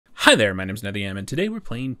Hi there, my name's Nethiam, and today we're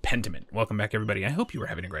playing Pentiment. Welcome back, everybody. I hope you were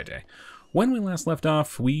having a great day. When we last left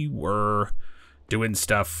off, we were doing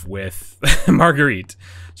stuff with Marguerite.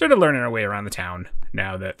 Sort of learning our way around the town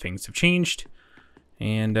now that things have changed.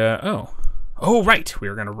 And, oh, right, we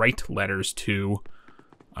were going to write letters to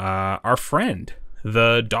our friend,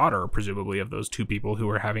 the daughter, presumably, of those two people who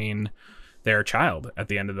were having their child at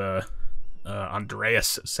the end of the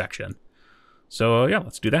Andreas section. So, yeah,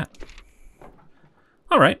 let's do that.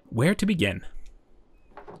 All right, where to begin?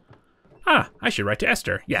 I should write to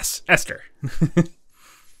Esther. Yes, Esther.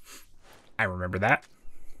 I remember that.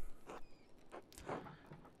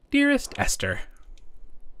 Dearest Esther.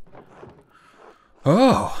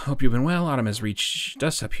 Oh, hope you've been well. Autumn has reached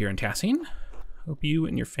us up here in Tassing. Hope you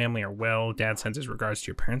and your family are well. Dad sends his regards to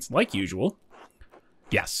your parents, like usual.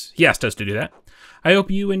 Yes, he asked us to do that. I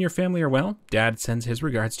hope you and your family are well. Dad sends his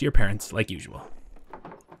regards to your parents, like usual.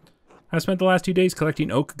 I spent the last 2 days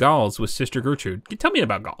collecting oak galls with Sister Gertrude. Tell me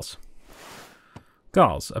about galls.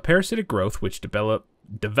 Galls, a parasitic growth which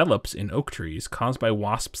develops in oak trees caused by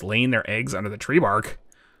wasps laying their eggs under the tree bark.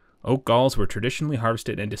 Oak galls were traditionally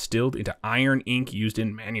harvested and distilled into iron ink used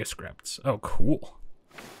in manuscripts. Oh, cool.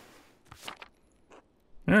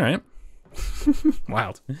 All right.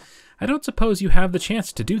 Wild. I don't suppose you have the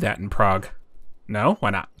chance to do that in Prague. No? Why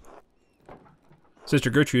not?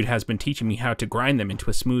 Sister Gertrude has been teaching me how to grind them into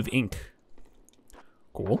a smooth ink.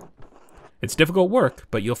 Cool. It's difficult work,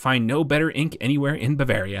 but you'll find no better ink anywhere in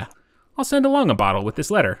Bavaria. I'll send along a bottle with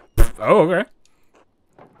this letter. Oh, okay.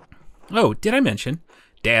 Oh, did I mention?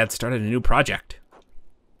 Dad started a new project.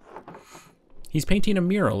 He's painting a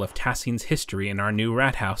mural of Tassing's history in our new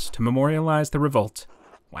rat house to memorialize the revolt.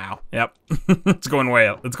 Wow. Yep. It's going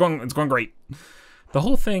well. It's going great. The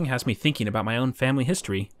whole thing has me thinking about my own family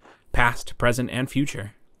history. Past, present, and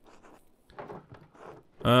future.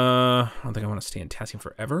 I don't think I want to stay in Tassing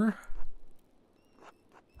forever.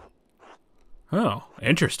 Oh,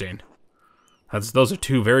 interesting. Those are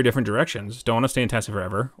two very different directions. Don't want to stay in Tassing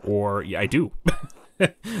forever, or yeah, I do.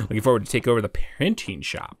 Looking forward to take over the printing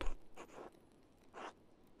shop.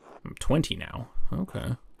 I'm 20 now.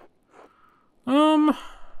 Okay.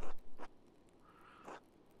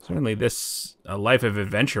 Certainly a life of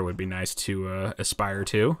adventure would be nice to aspire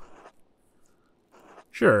to.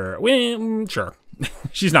 Sure. Sure.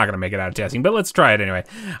 She's not going to make it out of Tassing, but let's try it anyway.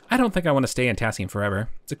 I don't think I want to stay in Tassing forever.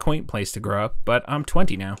 It's a quaint place to grow up, but I'm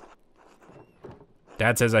 20 now.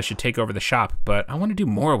 Dad says I should take over the shop, but I want to do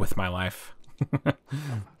more with my life.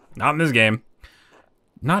 Not in this game.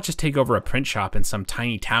 Not just take over a print shop in some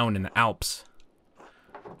tiny town in the Alps.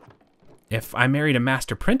 If I married a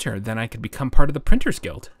master printer, then I could become part of the Printers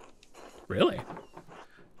Guild. Really?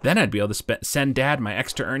 Then I'd be able to send Dad my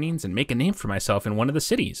extra earnings and make a name for myself in one of the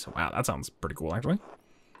cities. Wow, that sounds pretty cool, actually.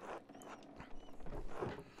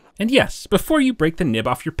 And yes, before you break the nib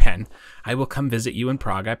off your pen, I will come visit you in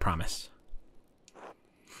Prague, I promise.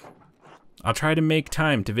 I'll try to make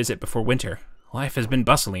time to visit before winter. Life has been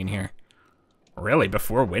bustling here. Really?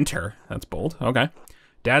 Before winter? That's bold. Okay.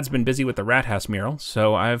 Dad's been busy with the rat house mural,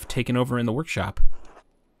 so I've taken over in the workshop.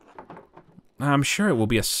 I'm sure it will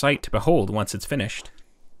be a sight to behold once it's finished.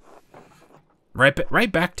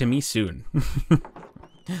 Right back to me soon.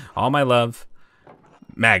 All my love,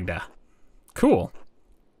 Magda. Cool.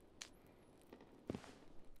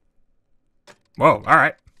 Whoa, all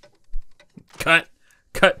right.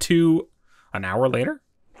 Cut to an hour later?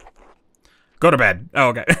 Go to bed.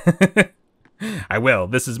 Oh, okay. I will.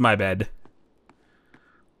 This is my bed.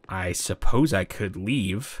 I suppose I could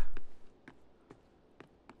leave.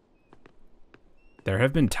 There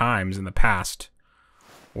have been times in the past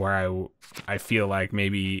where I feel like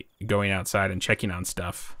maybe going outside and checking on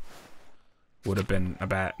stuff would have been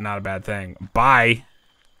not a bad thing. Bye.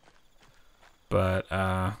 But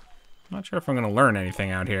I'm not sure if I'm going to learn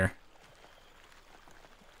anything out here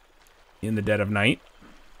in the dead of night.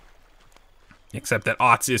 Except that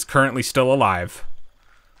Otz is currently still alive.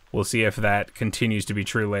 We'll see if that continues to be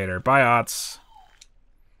true later. Bye, Otz.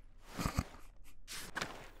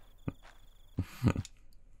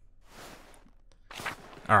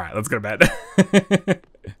 All right, let's go to bed.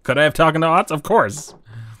 Could I have talked to Otz? Of course.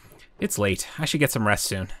 It's late. I should get some rest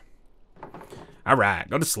soon. All right,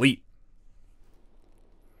 go to sleep.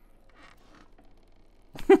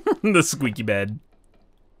 The squeaky bed.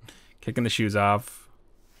 Kicking the shoes off.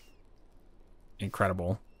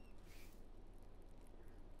 Incredible.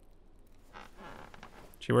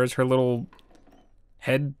 She wears her little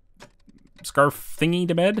head scarf thingy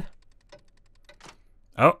to bed.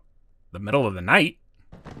 Oh, the middle of the night.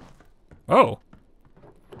 Oh.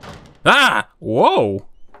 Ah! Whoa!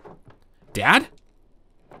 Dad?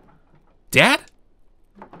 Dad?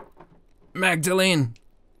 Magdalene!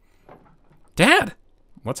 Dad!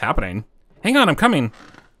 What's happening? Hang on, I'm coming.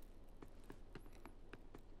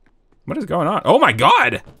 What is going on? Oh my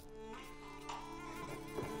god!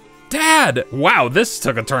 Dad! Wow, this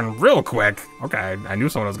took a turn real quick. Okay, I knew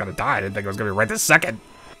someone was gonna die. I didn't think it was gonna be right this second.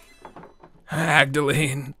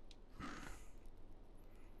 Magdalene.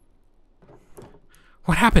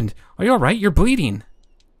 What happened? Are you alright? You're bleeding.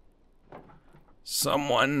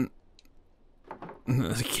 Someone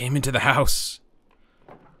came into the house.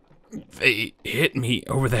 They hit me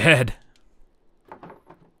over the head.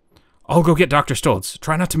 I'll go get Dr. Stoltz.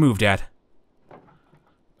 Try not to move, Dad.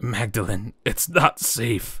 Magdalene, it's not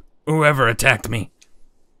safe. Whoever attacked me.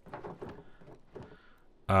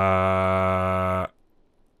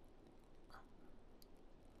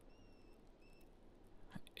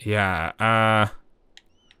 Yeah,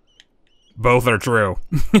 both are true.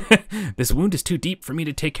 This wound is too deep for me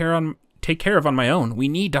to take care of on my own. We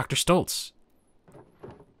need Dr. Stoltz.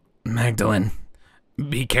 Magdalene,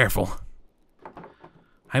 be careful.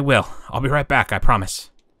 I will. I'll be right back, I promise.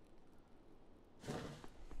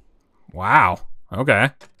 Wow.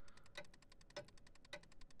 Okay.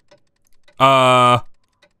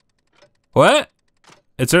 What?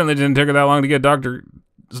 It certainly didn't take her that long to get Dr.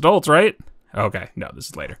 Stoltz, right? Okay, no, this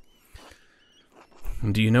is later.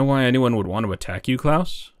 Do you know why anyone would want to attack you,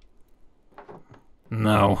 Klaus?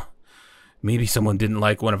 No. Maybe someone didn't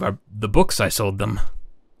like one of the books I sold them.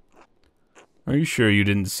 Are you sure you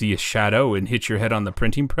didn't see a shadow and hit your head on the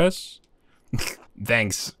printing press?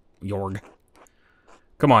 Thanks, Jorg.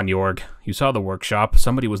 Come on, Jorg. You saw the workshop.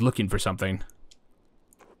 Somebody was looking for something.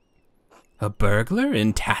 A burglar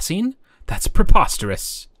in Tassing? That's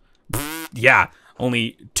preposterous. Pfft, yeah,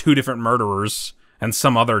 only 2 different murderers and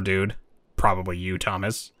some other dude. Probably you,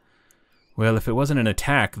 Thomas. Well, if it wasn't an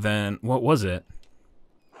attack, then what was it?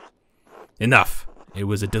 Enough. It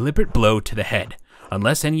was a deliberate blow to the head.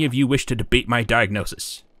 Unless any of you wish to debate my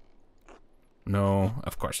diagnosis. No,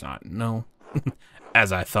 of course not. No.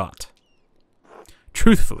 As I thought.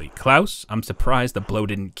 Truthfully, Klaus, I'm surprised the blow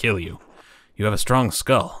didn't kill you. You have a strong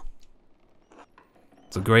skull.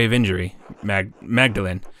 It's a grave injury.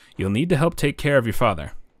 Magdalene, you'll need to help take care of your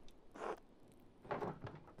father.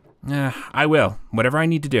 I will. Whatever I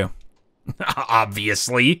need to do.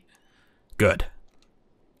 Obviously. Good.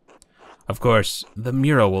 Of course, the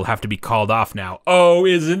mural will have to be called off now. Oh,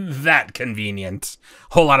 isn't that convenient?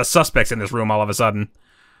 Whole lot of suspects in this room all of a sudden.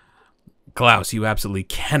 Klaus, you absolutely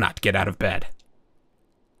cannot get out of bed.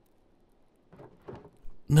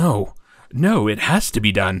 No, it has to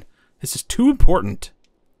be done. This is too important.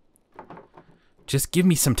 Just give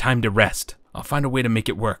me some time to rest. I'll find a way to make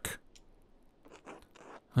it work.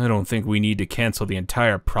 I don't think we need to cancel the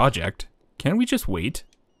entire project. Can't we just wait?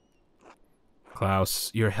 Klaus,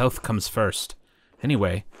 your health comes first.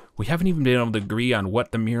 Anyway, we haven't even been able to agree on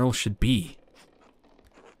what the mural should be.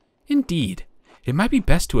 Indeed. It might be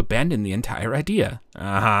best to abandon the entire idea.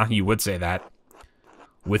 Uh-huh, you would say that.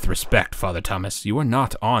 With respect, Father Thomas, you are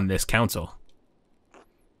not on this council.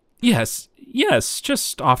 Yes,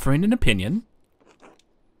 just offering an opinion.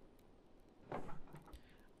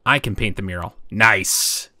 I can paint the mural.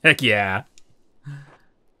 Nice. Heck yeah.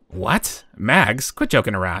 What? Mags, quit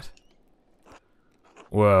joking around.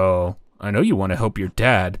 Well, I know you want to help your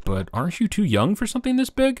dad, but aren't you too young for something this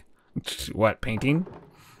big? What, painting?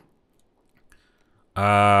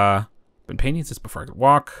 Been painting since before I could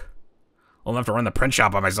walk. I'll have to run the print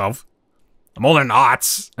shop by myself. I'm older than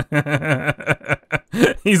Otts.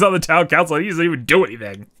 He's on the town council. He doesn't even do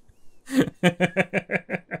anything.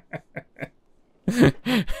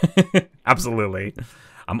 Absolutely.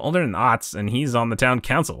 I'm older than Otts, and he's on the town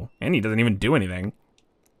council, and he doesn't even do anything.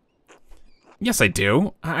 Yes, I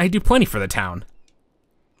do. I do plenty for the town.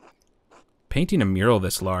 Painting a mural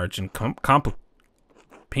this large and complicated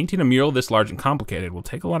will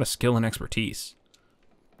take a lot of skill and expertise.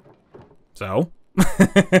 So,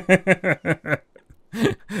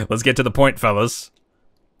 let's get to the point, fellas.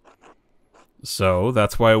 So,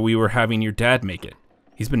 that's why we were having your dad make it.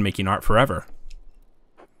 He's been making art forever.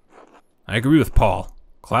 I agree with Paul.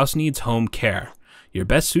 Klaus needs home care. You're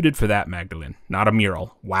best suited for that, Magdalene, not a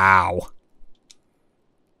mural. Wow.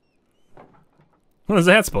 What is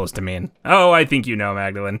that supposed to mean? Oh, I think you know,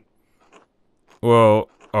 Magdalene. Well,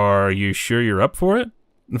 are you sure you're up for it?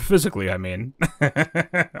 Physically, I mean.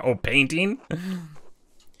 Oh, painting?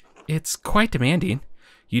 It's quite demanding.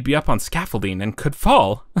 You'd be up on scaffolding and could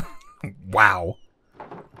fall. Wow.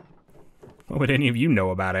 What would any of you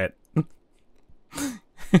know about it?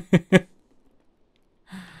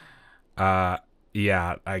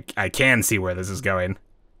 Yeah, I can see where this is going.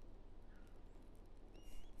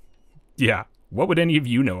 Yeah, what would any of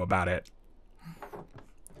you know about it?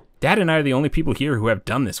 Dad and I are the only people here who have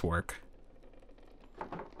done this work.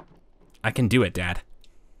 I can do it, Dad.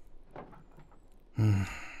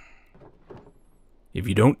 If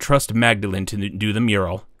you don't trust Magdalene to do the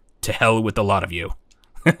mural, to hell with the lot of you.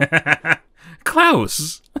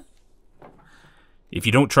 Klaus! If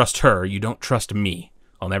you don't trust her, you don't trust me.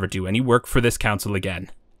 I'll never do any work for this council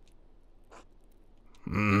again.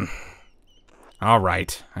 All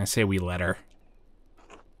right, I say we let her.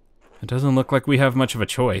 It doesn't look like we have much of a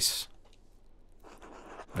choice.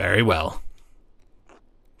 Very well.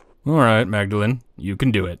 All right, Magdalene, you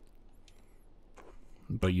can do it.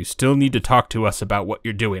 But you still need to talk to us about what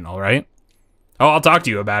you're doing, all right? Oh, I'll talk to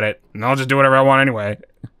you about it, and I'll just do whatever I want anyway.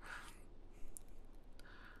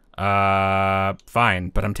 Fine,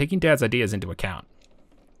 but I'm taking Dad's ideas into account.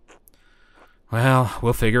 Well,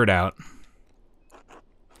 we'll figure it out.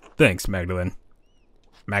 Thanks, Magdalene.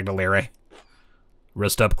 Magdalere.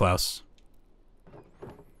 Rest up, Klaus.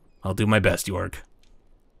 I'll do my best, Jorg.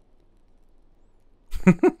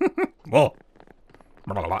 Whoa.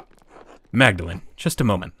 Magdalene, just a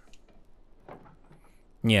moment.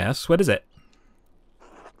 Yes, what is it?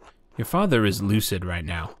 Your father is lucid right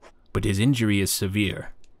now, but his injury is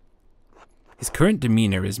severe. His current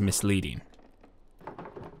demeanor is misleading.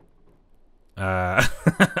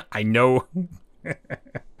 I know.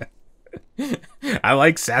 I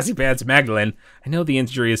like Sassy Pants Magdalene. I know the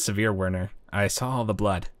injury is severe, Werner. I saw all the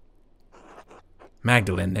blood.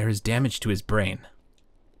 Magdalene, there is damage to his brain.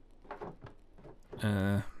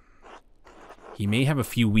 He may have a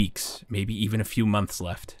few weeks, maybe even a few months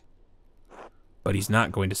left. But he's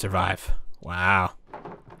not going to survive. Wow.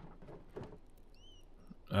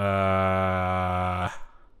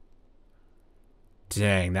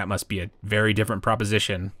 Dang, that must be a very different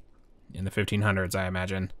proposition in the 1500s, I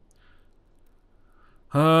imagine.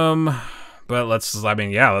 But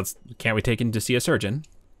can't we take him to see a surgeon?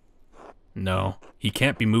 No, he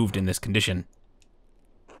can't be moved in this condition.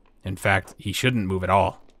 In fact, he shouldn't move at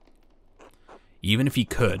all. Even if he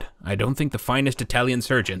could, I don't think the finest Italian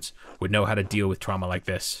surgeons would know how to deal with trauma like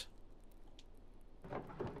this.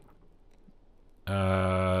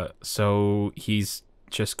 So he's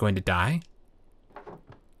just going to die?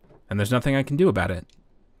 And there's nothing I can do about it.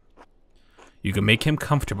 You can make him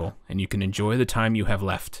comfortable, and you can enjoy the time you have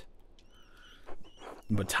left.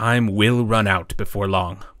 But time will run out before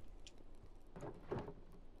long.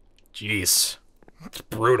 Jeez. It's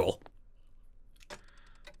brutal.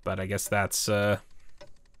 But I guess that's the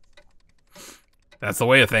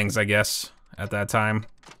way of things, I guess, at that time.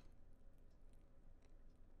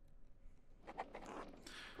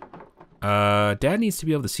 Dad needs to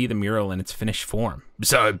be able to see the mural in its finished form.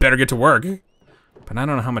 So I better get to work. But I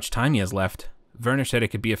don't know how much time he has left. Werner said it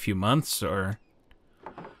could be a few months, or...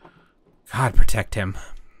 God protect him.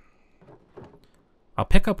 I'll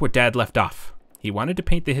pick up where Dad left off. He wanted to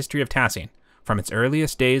paint the history of Tassing, from its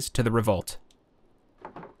earliest days to the revolt.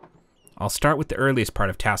 I'll start with the earliest part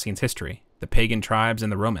of Tassing's history, the pagan tribes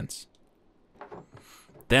and the Romans.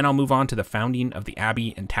 Then I'll move on to the founding of the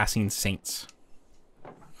Abbey and Tassing's saints.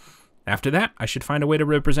 After that, I should find a way to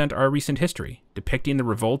represent our recent history. Depicting the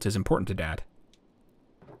revolt is important to Dad.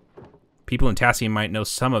 People in Tassing might know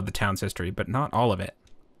some of the town's history, but not all of it.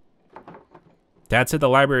 Dad said the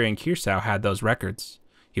library in Kirsau had those records.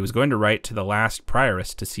 He was going to write to the last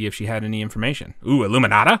prioress to see if she had any information. Ooh,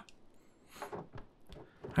 Illuminata?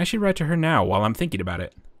 I should write to her now while I'm thinking about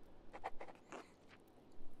it.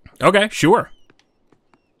 Okay, sure.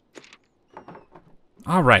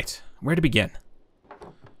 All right, where to begin?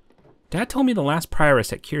 Dad told me the last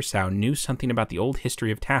prioress at Kirsau knew something about the old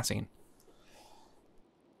history of Tassing.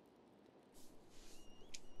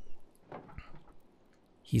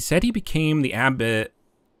 He said she became the abbess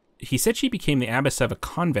of a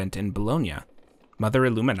convent in Bologna. Mother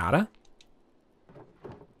Illuminata?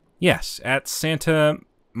 Yes, at Santa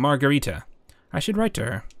Margherita. I should write to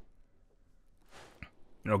her.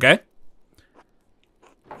 Okay.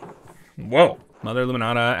 Whoa. Mother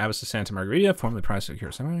Illuminata, Abbess of Santa Margherita, formerly prioress of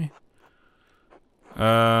Kirsau.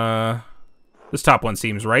 This top one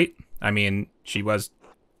seems right. I mean, she was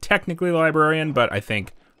technically a librarian, but I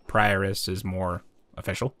think prioress is more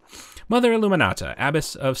official. Mother Illuminata,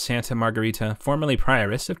 Abbess of Santa Margherita, formerly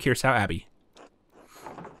prioress of Kirsau Abbey.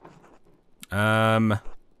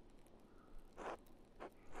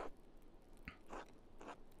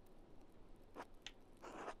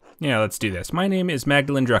 Yeah, let's do this. My name is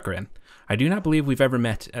Magdalene Druckerin. I do not believe we've ever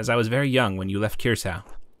met, as I was very young when you left Kirsau.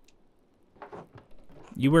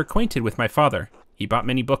 You were acquainted with my father. He bought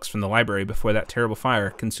many books from the library before that terrible fire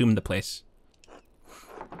consumed the place.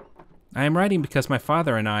 I am writing because my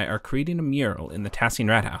father and I are creating a mural in the Tassing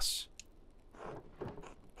Rat House.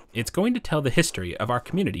 It's going to tell the history of our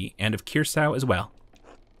community and of Kirsau as well.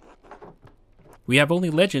 We have only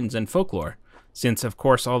legends and folklore, since, of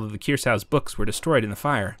course, all of the Kirsau's books were destroyed in the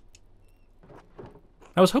fire.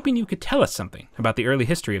 I was hoping you could tell us something about the early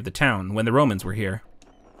history of the town when the Romans were here.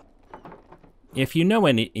 If you know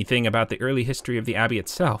anything about the early history of the abbey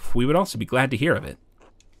itself, we would also be glad to hear of it.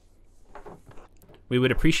 We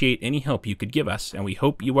would appreciate any help you could give us, and we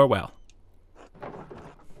hope you are well.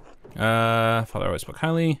 Father always spoke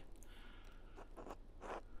highly.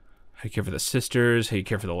 How you care for the sisters, how you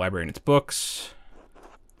care for the library and its books.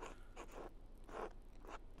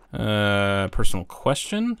 Personal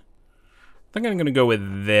question. I think I'm going to go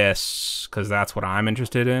with this, because that's what I'm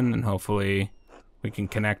interested in, and hopefully we can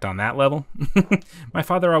connect on that level. My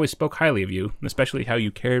father always spoke highly of you, especially how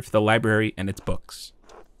you cared for the library and its books.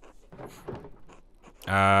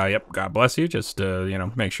 Yep, God bless you. Just, you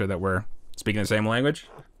know, make sure that we're speaking the same language.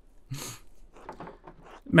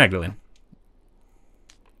 Magdalene.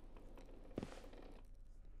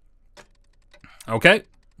 Okay.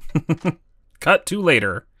 Cut to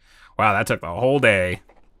later. Wow, that took the whole day.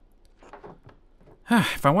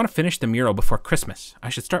 If I want to finish the mural before Christmas, I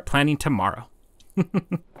should start planning tomorrow.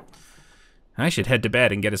 I should head to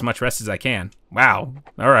bed and get as much rest as I can. Wow.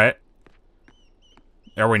 All right.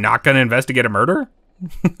 Are we not going to investigate a murder?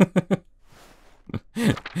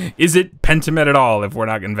 Is it Pentiment at all if we're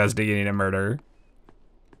not investigating a murder?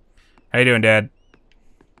 How you doing, Dad?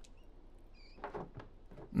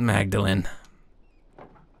 Magdalene.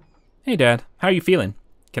 Hey, Dad. How are you feeling?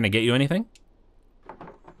 Can I get you anything?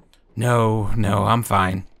 No, I'm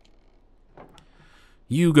fine.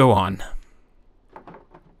 You go on.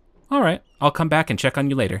 All right, I'll come back and check on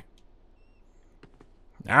you later.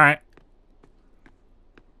 All right.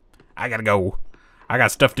 I gotta go. I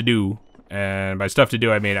got stuff to do. And by stuff to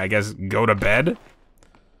do, I mean, I guess, go to bed?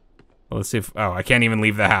 Well, let's see if... Oh, I can't even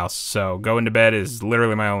leave the house, so going to bed is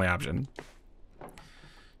literally my only option.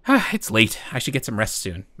 It's late. I should get some rest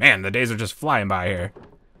soon. Man, the days are just flying by here.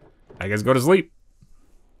 I guess go to sleep.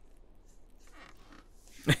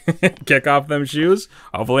 Kick off them shoes.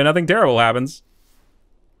 Hopefully nothing terrible happens.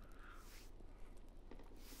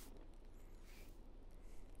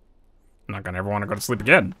 I'm not gonna ever want to go to sleep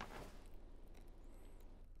again.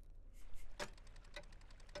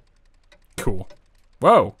 Cool.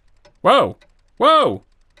 Whoa. Whoa. Whoa.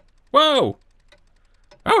 Whoa.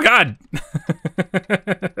 Oh, God.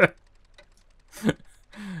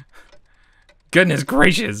 Goodness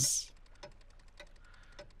gracious.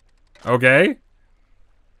 Okay.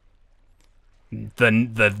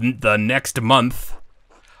 The next month.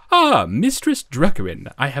 Ah, Mistress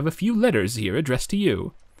Druckerin, I have a few letters here addressed to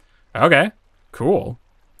you. Okay, cool.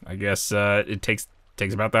 I guess it takes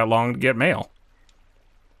about that long to get mail.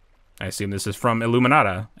 I assume this is from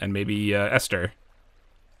Illuminata and maybe Esther.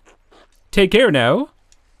 Take care now.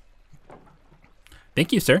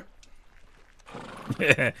 Thank you, sir.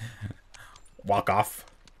 Walk off.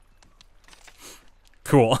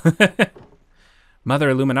 Cool. Mother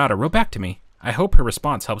Illuminata wrote back to me. I hope her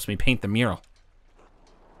response helps me paint the mural.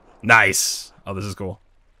 Nice. Oh, this is cool.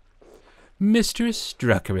 Mistress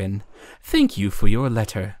Druckerin, thank you for your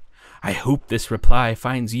letter. I hope this reply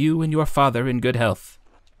finds you and your father in good health.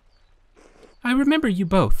 I remember you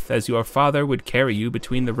both, as your father would carry you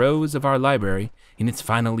between the rows of our library in its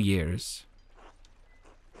final years.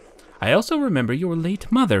 I also remember your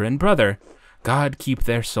late mother and brother. God keep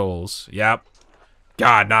their souls. Yep.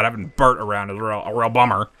 God, not having Bert around is a real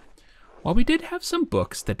bummer. While we did have some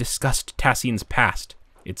books that discussed Tassine's past,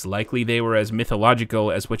 it's likely they were as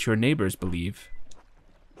mythological as what your neighbors believe.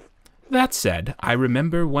 That said, I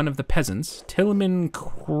remember one of the peasants, Tillman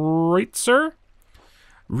Kreutzer,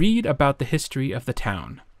 read about the history of the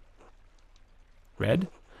town. Read?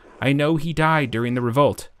 I know he died during the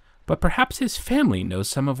revolt, but perhaps his family knows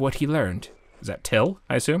some of what he learned. Is that Till,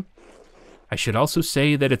 I assume? I should also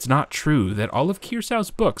say that it's not true that all of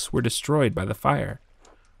Kirsau's books were destroyed by the fire.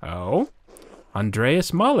 Oh?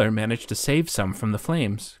 Andreas Mahler managed to save some from the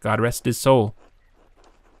flames. God rest his soul.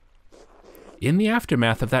 In the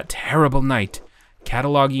aftermath of that terrible night,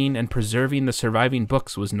 cataloging and preserving the surviving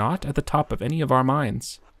books was not at the top of any of our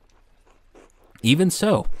minds. Even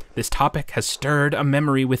so, this topic has stirred a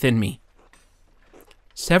memory within me.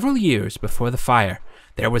 Several years before the fire,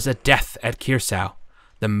 there was a death at Kirsau,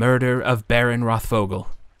 the murder of Baron Rothvogel.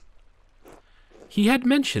 He had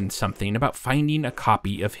mentioned something about finding a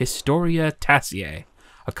copy of Historia Tassiae,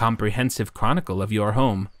 a comprehensive chronicle of your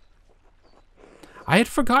home. I had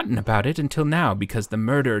forgotten about it until now because the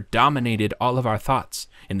murder dominated all of our thoughts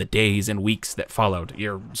in the days and weeks that followed.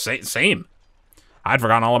 You're same. I'd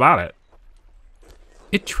forgotten all about it.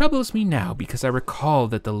 It troubles me now because I recall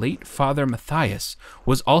that the late Father Matthias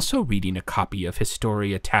was also reading a copy of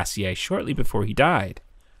Historia Tassiae shortly before he died.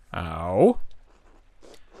 Oh?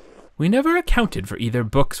 We never accounted for either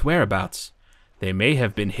book's whereabouts. They may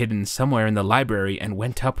have been hidden somewhere in the library and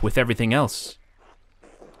went up with everything else.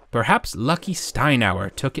 Perhaps Lucky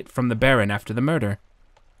Steinauer took it from the Baron after the murder.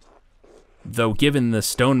 Though given the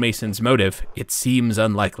stonemason's motive, it seems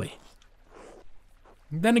unlikely.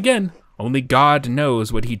 Then again, only God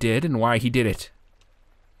knows what he did and why he did it.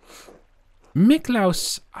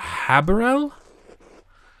 Miklaus Haberel?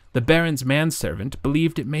 The Baron's manservant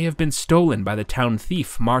believed it may have been stolen by the town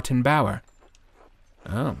thief Martin Bauer.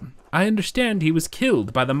 Oh, I understand he was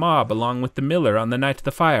killed by the mob along with the miller on the night of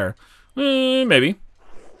the fire. Maybe.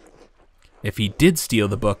 If he did steal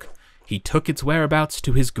the book, he took its whereabouts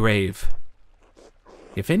to his grave.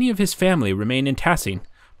 If any of his family remain in Tassing,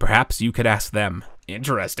 perhaps you could ask them.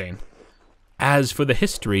 Interesting. As for the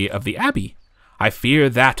history of the abbey, I fear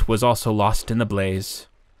that was also lost in the blaze.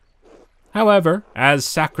 However, as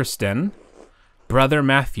sacristan, Brother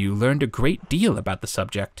Matthew learned a great deal about the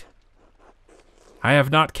subject. I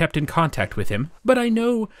have not kept in contact with him, but I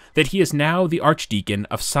know that he is now the Archdeacon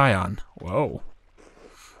of Sion. Whoa.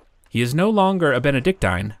 He is no longer a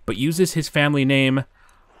Benedictine, but uses his family name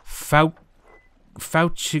Faucigny?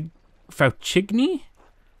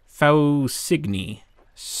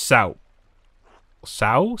 Saux?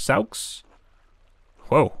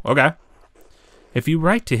 Whoa, okay. If you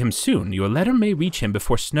write to him soon, your letter may reach him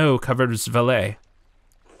before snow covers Valais.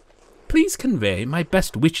 Please convey my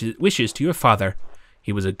best wishes to your father.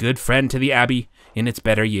 He was a good friend to the Abbey in its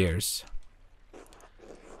better years.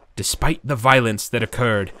 Despite the violence that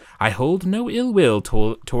occurred, I hold no ill will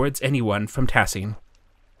towards anyone from Tassing.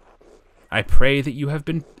 I pray that you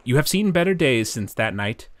have seen better days since that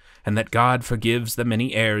night, and that God forgives the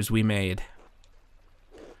many errors we made.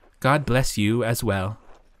 God bless you as well.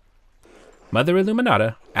 Mother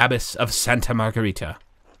Illuminata, Abbess of Santa Margherita.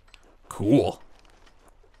 Cool.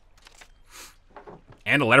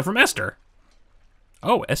 And a letter from Esther.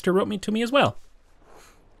 Oh, Esther wrote to me as well.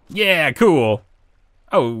 Yeah, cool.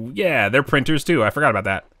 Oh, yeah, they're printers too. I forgot about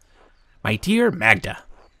that. My dear Magda,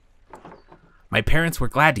 my parents were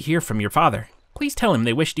glad to hear from your father. Please tell him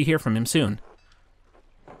they wish to hear from him soon.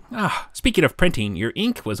 Speaking of printing, your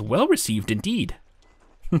ink was well received indeed.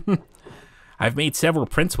 I've made several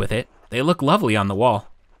prints with it. They look lovely on the wall.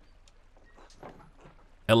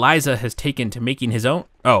 Elijah has taken to making his own...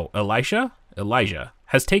 Elijah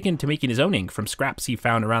has taken to making his own ink from scraps he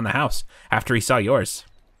found around the house after he saw yours.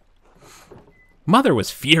 Mother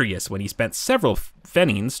was furious when he spent several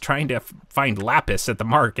pfennigs trying to find lapis at the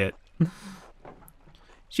market.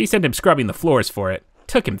 She sent him scrubbing the floors for it.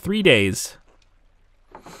 Took him 3 days.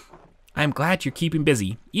 I'm glad you're keeping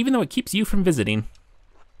busy, even though it keeps you from visiting.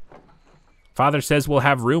 Father says we'll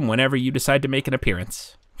have room whenever you decide to make an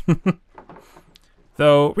appearance.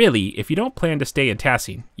 Though, really, if you don't plan to stay in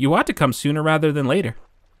Tassing, you ought to come sooner rather than later.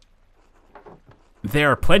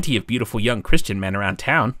 There are plenty of beautiful young Christian men around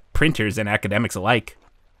town, printers and academics alike.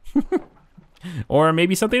 Or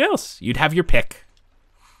maybe something else. You'd have your pick.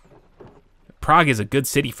 Prague is a good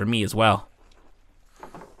city for me as well.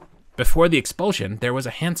 Before the expulsion, there was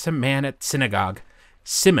a handsome man at synagogue,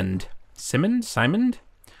 Simond,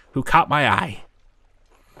 who caught my eye.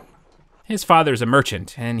 His father's a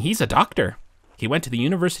merchant, and he's a doctor. He went to the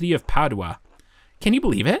University of Padua. Can you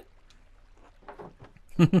believe it?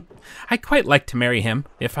 I'd quite like to marry him,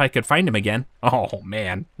 if I could find him again. Oh,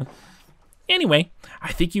 man. Anyway,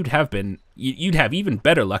 I think you'd have even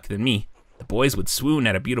better luck than me. The boys would swoon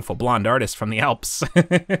at a beautiful blonde artist from the Alps.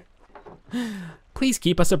 Please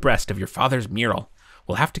keep us abreast of your father's mural.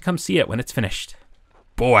 We'll have to come see it when it's finished.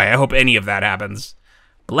 Boy, I hope any of that happens.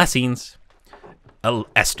 Blessings.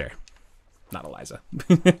 Esther. Not Eliza.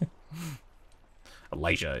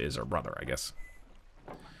 Elijah is her brother, I guess.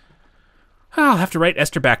 I'll have to write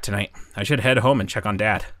Esther back tonight. I should head home and check on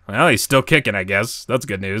Dad. Well, he's still kicking, I guess. That's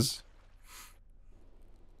good news.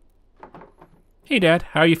 Hey, Dad.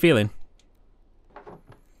 How are you feeling?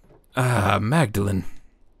 Magdalene.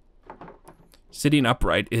 Sitting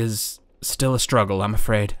upright is still a struggle, I'm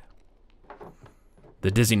afraid.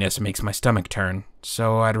 The dizziness makes my stomach turn,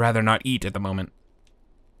 so I'd rather not eat at the moment.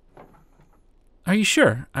 Are you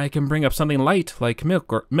sure? I can bring up something light, like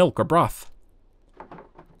milk or broth.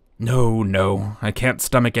 No, I can't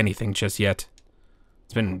stomach anything just yet.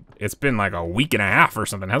 It's been like a week and a half or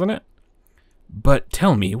something, hasn't it? But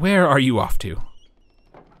tell me, where are you off to?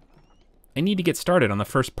 I need to get started on the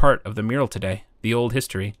first part of the mural today, the old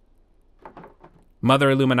history. Mother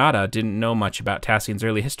Illuminata didn't know much about Tassing's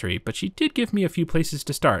early history, but she did give me a few places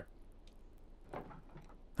to start.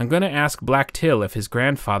 I'm going to ask Black Till if his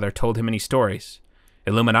grandfather told him any stories.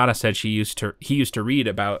 Illuminata said he used to read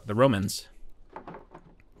about the Romans.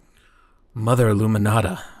 Mother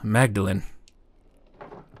Illuminata, Magdalene.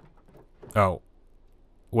 Oh.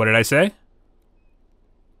 What did I say?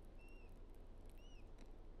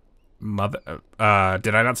 Mother,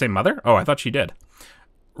 did I not say mother? Oh, I thought she did.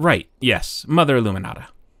 Right, yes, Mother Illuminata.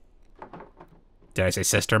 Did I say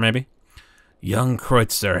sister, maybe? Young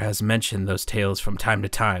Kreutzer has mentioned those tales from time to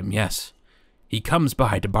time, yes. He comes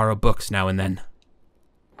by to borrow books now and then.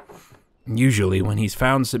 Usually when he's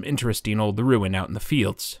found some interesting old ruin out in the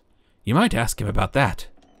fields. You might ask him about that.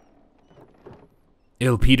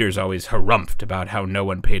 Il Peter's always harumphed about how no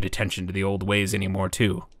one paid attention to the old ways anymore,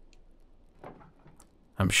 too.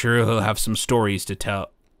 I'm sure he'll have some stories to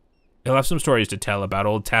tell. He'll have some stories to tell about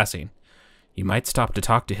old Tassing. You might stop to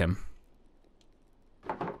talk to him.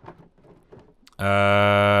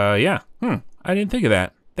 Yeah. I didn't think of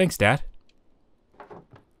that. Thanks, Dad.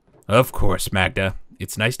 Of course, Magda.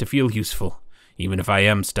 It's nice to feel useful, even if I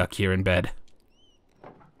am stuck here in bed.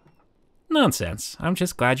 Nonsense. I'm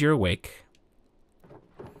just glad you're awake.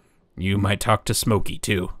 You might talk to Smokey,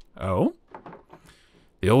 too. Oh?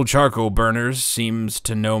 The old charcoal burners seems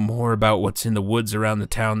to know more about what's in the woods around the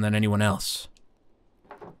town than anyone else.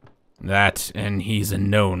 That, and he's a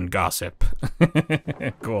known gossip.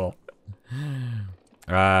 Cool.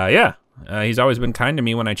 Yeah. He's always been kind to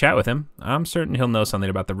me when I chat with him. I'm certain he'll know something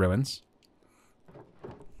about the ruins.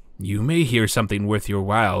 You may hear something worth your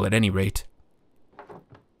while, at any rate.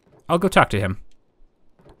 I'll go talk to him.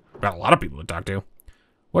 Got a lot of people to talk to.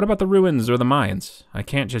 What about the ruins or the mines? I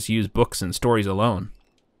can't just use books and stories alone.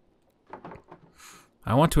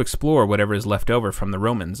 I want to explore whatever is left over from the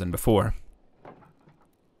Romans and before.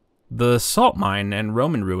 The salt mine and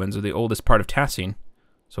Roman ruins are the oldest part of Tassing,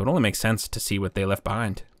 so it only makes sense to see what they left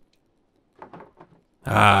behind.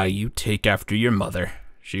 Ah, you take after your mother.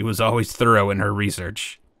 She was always thorough in her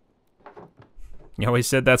research. You always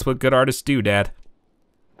said that's what good artists do, Dad.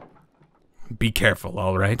 Be careful,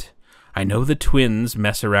 all right? I know the twins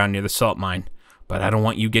mess around near the salt mine, but I don't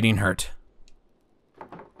want you getting hurt.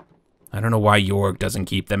 I don't know why Jorg doesn't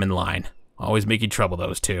keep them in line. Always making trouble,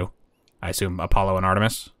 those two. I assume Apollo and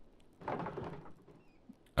Artemis?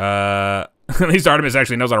 At least Artemis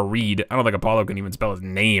actually knows how to read. I don't think Apollo can even spell his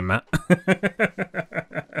name.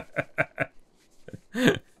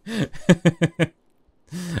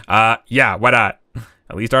 Yeah, why not?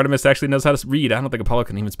 At least Artemis actually knows how to read. I don't think Apollo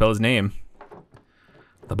can even spell his name.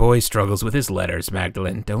 The boy struggles with his letters,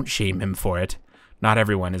 Magdalene. Don't shame him for it. Not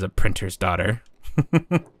everyone is a printer's daughter.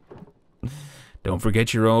 Don't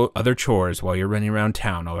forget your other chores while you're running around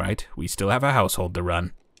town, all right? We still have a household to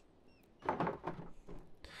run.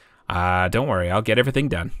 Don't worry, I'll get everything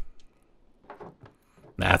done.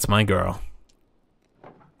 That's my girl.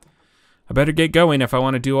 I better get going if I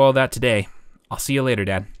want to do all that today. I'll see you later,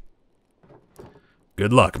 Dad.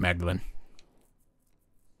 Good luck, Magdalene.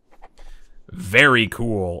 Very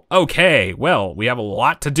cool. Okay, well, we have a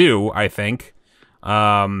lot to do, I think.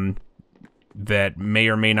 That may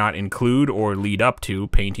or may not include or lead up to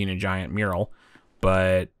painting a giant mural.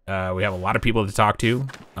 But we have a lot of people to talk to.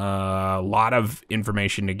 A lot of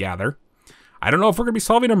information to gather. I don't know if we're going to be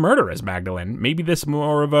solving a murder as Magdalene. Maybe this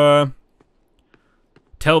more of a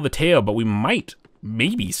tell the tale, but we might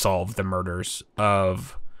maybe solve the murders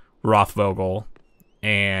of Rothvogel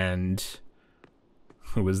and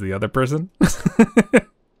who was the other person?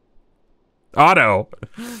 Otto.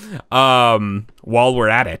 While we're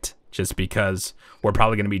at it, just because we're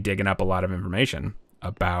probably going to be digging up a lot of information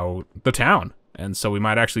about the town. And so we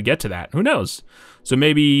might actually get to that. Who knows? So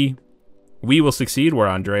maybe we will succeed where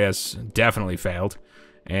Andreas definitely failed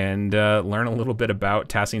and learn a little bit about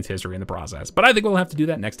Tassing's history in the process. But I think we'll have to do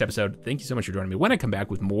that next episode. Thank you so much for joining me. When I come back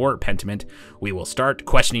with more Pentiment, we will start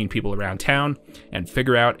questioning people around town and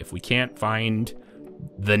figure out if we can't find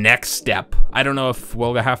the next step. I don't know if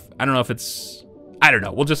we'll have, I don't know if it's, I don't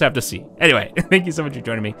know. We'll just have to see. Anyway, thank you so much for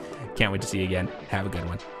joining me. Can't wait to see you again. Have a good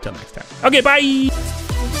one. Till next time. Okay, bye!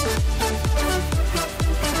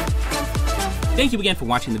 Thank you again for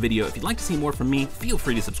watching the video. If you'd like to see more from me, feel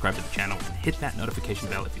free to subscribe to the channel and hit that notification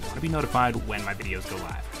bell if you want to be notified when my videos go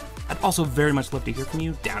live. I'd also very much love to hear from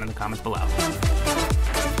you down in the comments below.